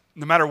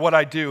 no matter what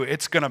I do,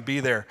 it's going to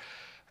be there.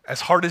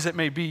 As hard as it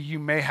may be, you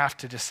may have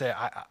to just say,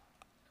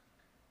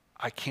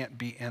 I can't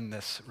be in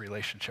this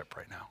relationship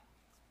right now.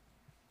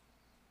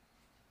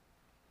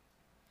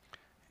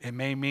 It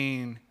may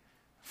mean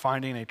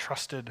finding a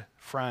trusted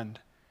friend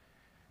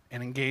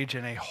and engage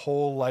in a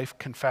whole life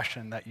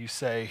confession that you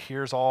say,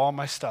 here's all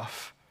my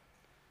stuff.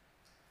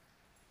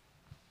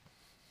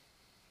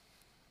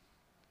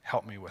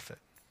 Help me with it.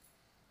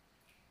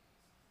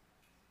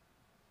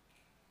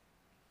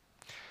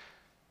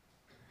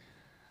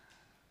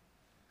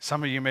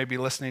 Some of you may be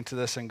listening to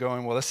this and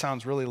going, well, this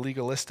sounds really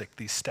legalistic,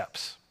 these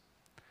steps.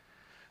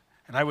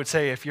 And I would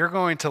say if you're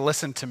going to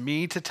listen to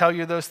me to tell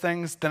you those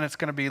things, then it's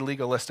going to be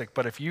legalistic.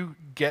 But if you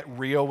get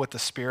real with the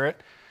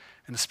Spirit,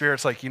 and the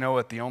Spirit's like, you know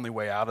what the only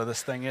way out of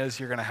this thing is,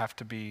 you're going to have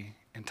to be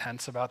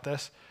intense about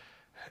this,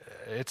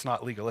 it's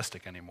not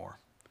legalistic anymore.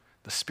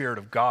 The Spirit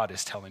of God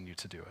is telling you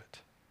to do it.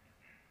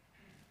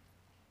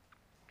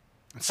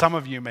 And some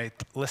of you may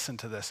listen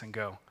to this and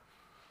go,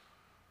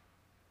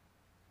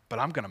 but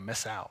I'm going to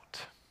miss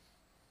out.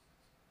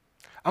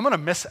 I'm going to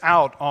miss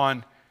out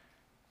on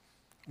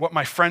what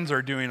my friends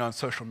are doing on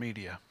social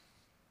media.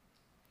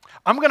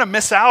 I'm going to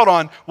miss out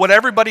on what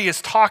everybody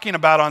is talking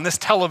about on this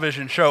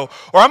television show.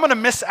 Or I'm going to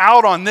miss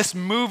out on this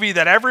movie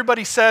that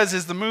everybody says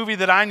is the movie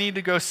that I need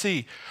to go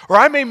see. Or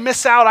I may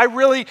miss out. I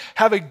really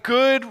have a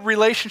good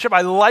relationship.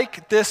 I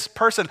like this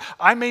person.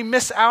 I may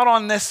miss out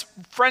on this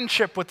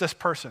friendship with this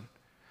person.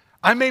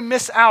 I may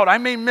miss out. I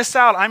may miss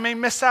out. I may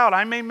miss out.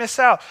 I may miss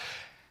out.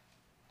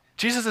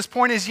 Jesus'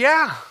 point is,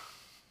 yeah,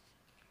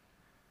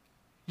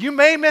 you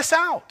may miss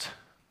out.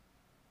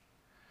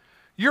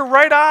 Your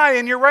right eye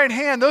and your right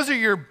hand, those are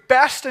your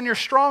best and your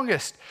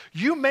strongest.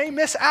 You may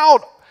miss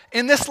out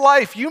in this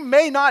life. You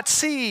may not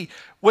see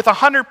with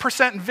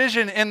 100%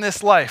 vision in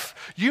this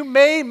life. You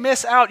may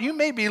miss out. You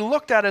may be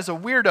looked at as a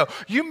weirdo.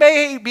 You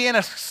may be in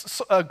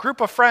a group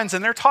of friends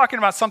and they're talking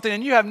about something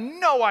and you have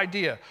no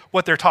idea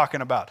what they're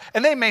talking about.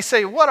 And they may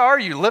say, what are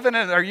you living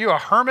in? Are you a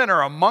hermit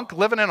or a monk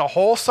living in a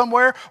hole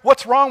somewhere?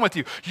 What's wrong with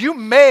you? You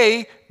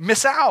may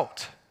miss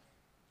out.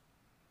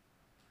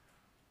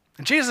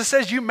 And Jesus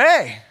says you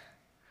may.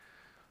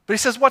 But he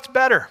says, what's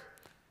better?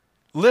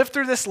 Live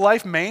through this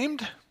life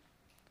maimed,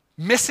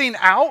 missing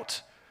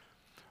out,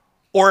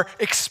 or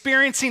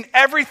experiencing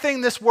everything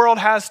this world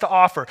has to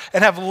offer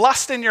and have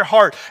lust in your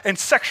heart and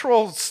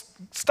sexual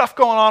stuff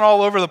going on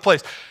all over the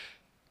place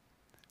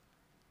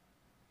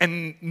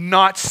and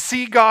not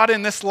see God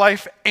in this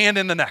life and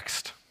in the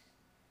next.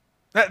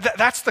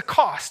 That's the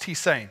cost, he's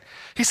saying.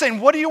 He's saying,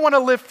 what do you want to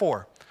live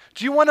for?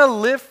 Do you want to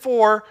live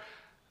for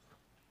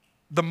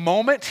the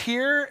moment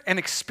here and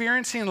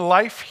experiencing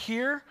life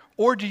here?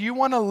 Or do you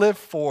want to live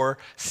for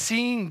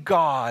seeing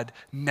God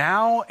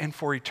now and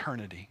for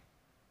eternity?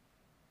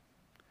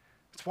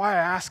 That's why I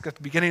asked at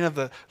the beginning of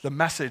the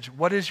message,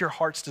 what is your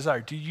heart's desire?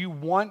 Do you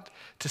want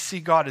to see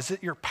God? Is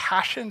it your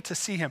passion to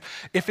see him?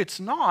 If it's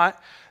not,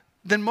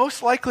 then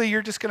most likely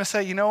you're just going to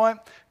say, you know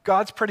what?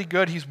 God's pretty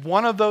good. He's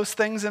one of those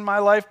things in my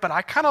life, but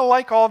I kind of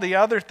like all the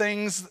other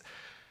things,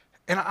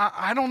 and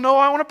I don't know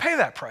I want to pay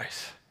that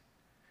price.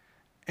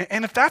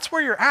 And if that's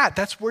where you're at,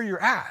 that's where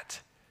you're at.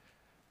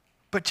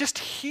 But just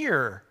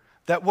hear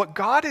that what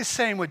God is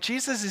saying, what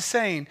Jesus is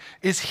saying,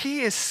 is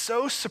he is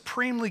so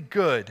supremely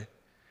good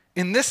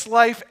in this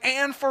life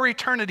and for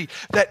eternity,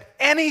 that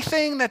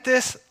anything that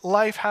this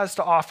life has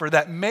to offer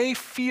that may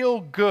feel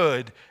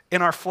good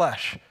in our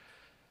flesh,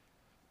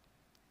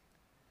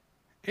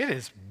 it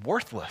is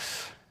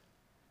worthless.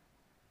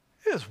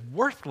 It is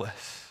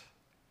worthless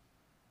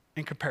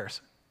in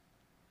comparison.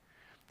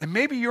 And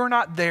maybe you're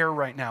not there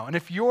right now. And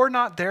if you're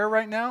not there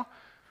right now,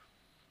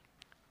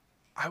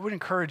 I would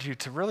encourage you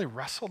to really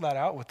wrestle that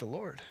out with the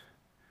Lord.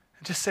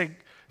 And just say,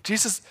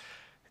 Jesus,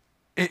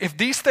 if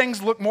these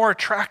things look more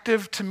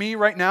attractive to me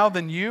right now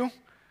than you,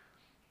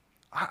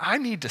 I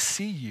need to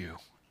see you.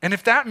 And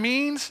if that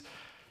means,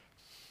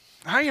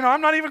 I'm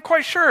not even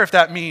quite sure if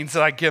that means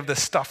that I give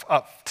this stuff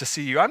up to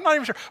see you. I'm not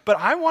even sure. But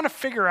I want to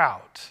figure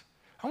out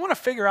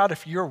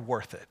if you're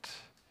worth it.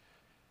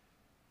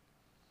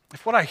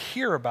 If what I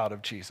hear about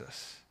of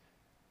Jesus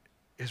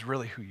is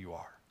really who you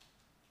are.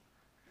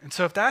 And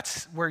so if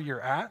that's where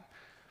you're at,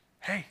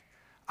 hey,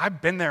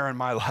 I've been there in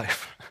my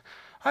life.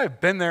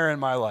 I've been there in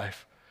my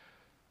life.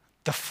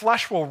 The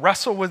flesh will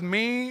wrestle with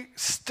me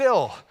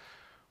still,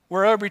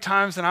 where every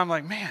times and I'm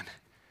like, man,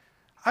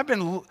 I've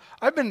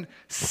been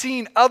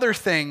seeing other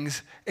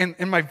things, and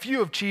my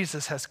view of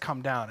Jesus has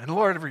come down. And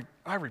Lord,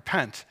 I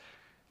repent.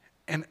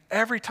 And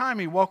every time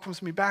he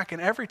welcomes me back, and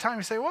every time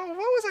he say, well, what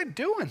was I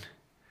doing?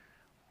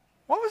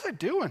 What was I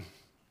doing?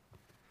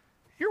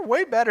 You're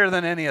way better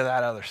than any of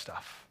that other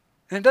stuff.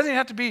 And it doesn't even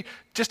have to be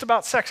just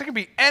about sex. It can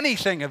be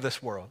anything of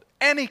this world,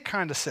 any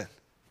kind of sin.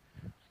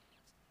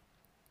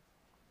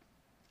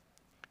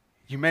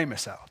 You may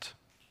miss out.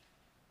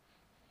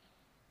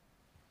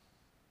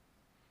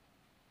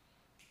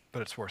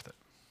 But it's worth it.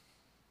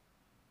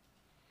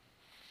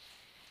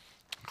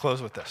 I'll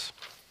close with this.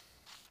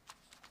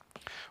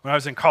 When I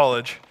was in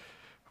college,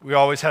 we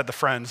always had the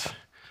friends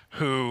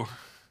who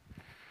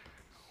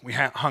we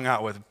hung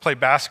out with.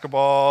 Played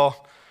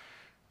basketball.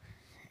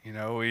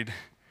 We'd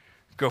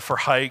go for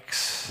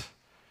hikes.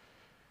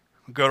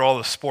 We'd go to all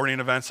the sporting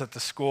events at the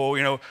school.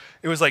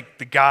 It was like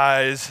the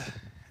guys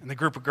and the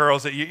group of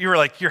girls that you were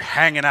like, you're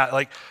hanging out.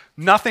 Like,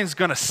 nothing's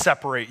going to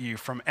separate you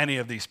from any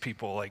of these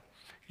people. Like,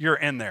 you're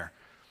in there.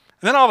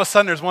 And then all of a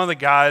sudden, there's one of the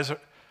guys,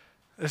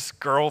 this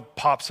girl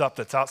pops up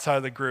that's outside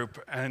of the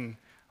group, and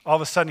all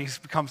of a sudden, he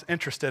becomes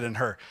interested in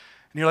her.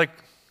 And you're like,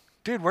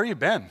 dude, where you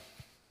been?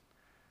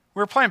 We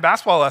were playing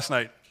basketball last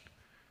night.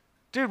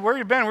 Dude, where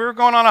you been? We were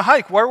going on a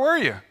hike. Where were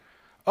you?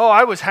 Oh,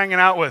 I was hanging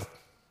out with.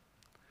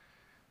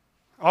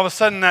 All of a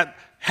sudden, that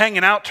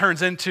hanging out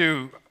turns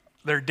into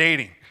they're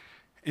dating.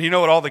 And you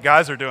know what all the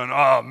guys are doing?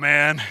 Oh,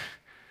 man,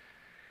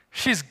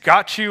 she's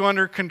got you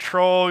under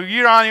control.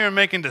 You're not even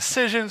making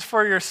decisions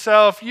for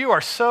yourself. You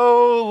are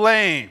so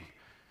lame.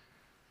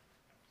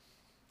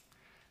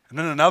 And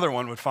then another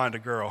one would find a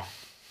girl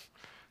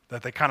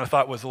that they kind of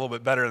thought was a little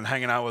bit better than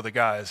hanging out with the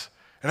guys.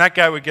 And that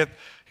guy would get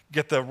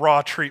the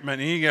raw treatment.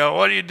 And he'd go,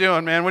 what are you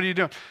doing, man? What are you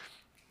doing?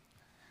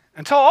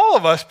 Until all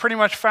of us pretty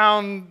much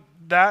found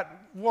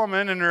that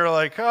woman and they're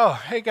like, oh,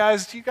 hey,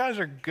 guys, you guys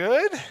are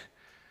good,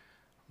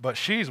 but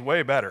she's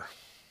way better.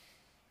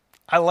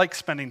 I like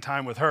spending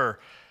time with her.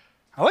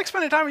 I like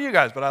spending time with you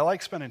guys, but I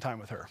like spending time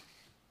with her.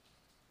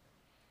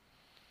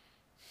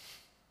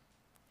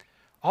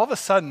 All of a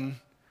sudden,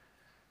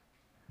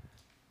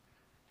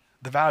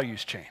 the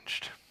values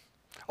changed.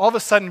 All of a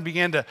sudden,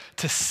 began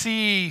to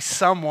see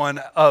someone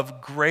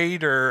of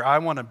greater, I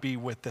want to be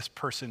with this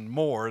person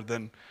more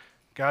than,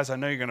 guys, I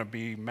know you're going to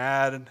be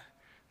mad,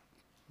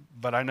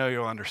 but I know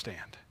you'll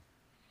understand.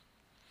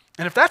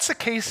 And if that's the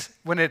case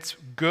when it's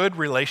good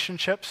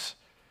relationships,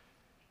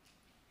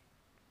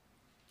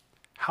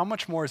 how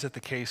much more is it the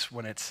case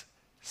when it's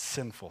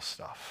sinful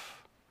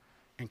stuff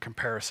in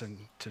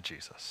comparison to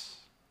Jesus?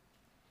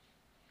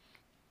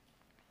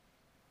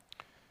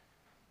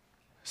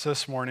 So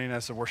this morning,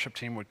 as the worship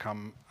team would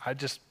come, I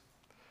just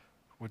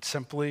would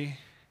simply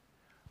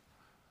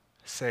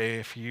say,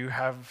 if you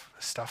have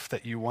stuff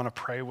that you want to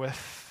pray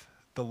with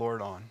the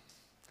Lord on,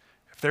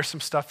 if there's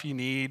some stuff you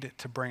need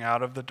to bring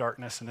out of the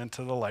darkness and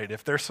into the light,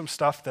 if there's some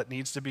stuff that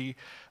needs to be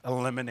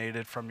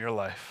eliminated from your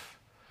life,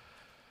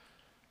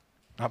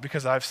 not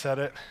because I've said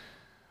it,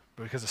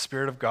 but because the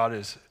Spirit of God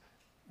is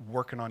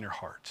working on your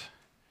heart.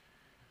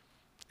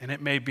 And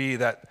it may be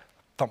that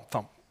thump,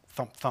 thump,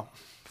 thump, thump,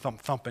 thump,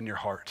 thump in your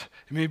heart.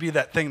 It may be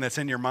that thing that's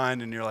in your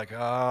mind and you're like,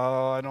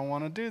 oh, I don't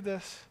want to do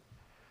this.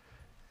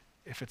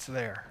 If it's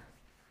there,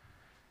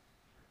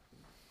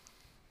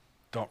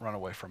 don't run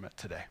away from it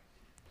today.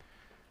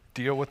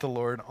 Deal with the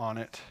Lord on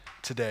it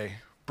today.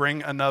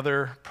 Bring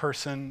another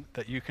person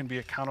that you can be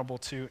accountable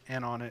to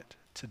in on it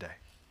today.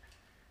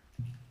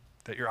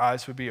 That your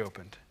eyes would be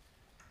opened.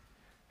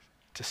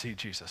 to see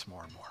Jesus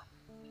more and more.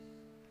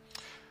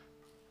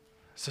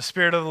 So,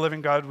 Spirit of the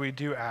living God, we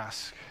do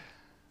ask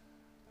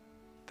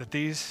that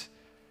these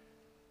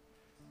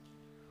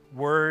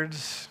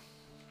words,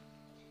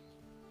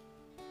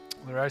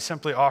 Lord, I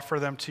simply offer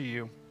them to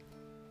you.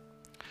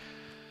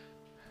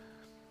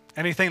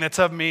 Anything that's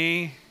of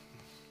me,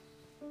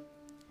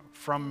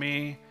 from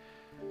me,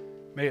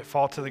 may it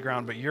fall to the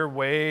ground. But you're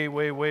way,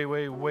 way, way,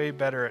 way, way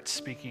better at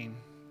speaking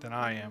than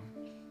I am.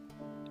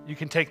 You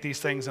can take these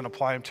things and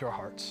apply them to our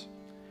hearts.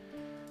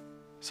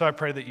 So I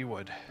pray that you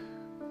would.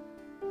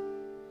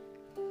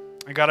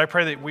 And God, I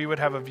pray that we would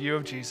have a view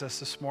of Jesus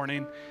this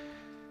morning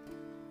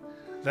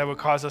that would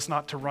cause us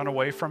not to run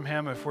away from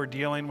him if we're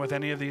dealing with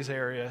any of these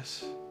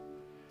areas,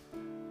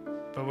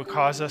 but would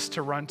cause us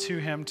to run to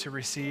him to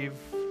receive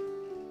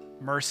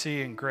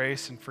mercy and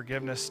grace and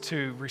forgiveness,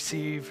 to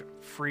receive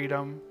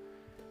freedom.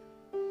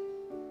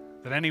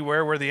 That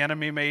anywhere where the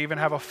enemy may even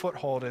have a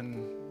foothold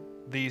in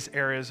these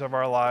areas of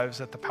our lives,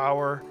 that the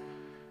power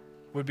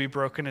would be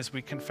broken as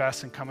we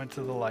confess and come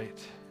into the light.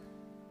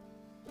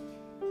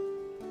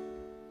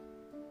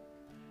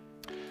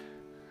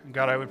 And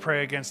God, I would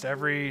pray against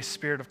every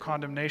spirit of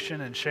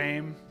condemnation and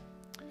shame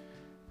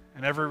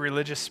and every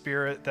religious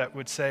spirit that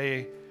would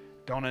say,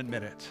 don't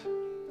admit it.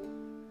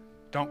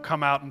 Don't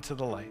come out into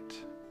the light.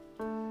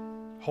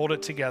 Hold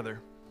it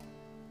together.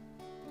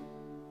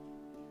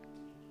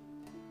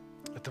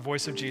 That the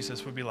voice of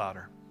Jesus would be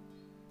louder.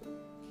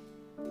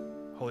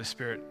 Holy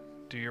Spirit,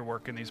 do your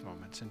work in these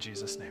moments. In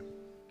Jesus' name,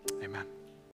 amen.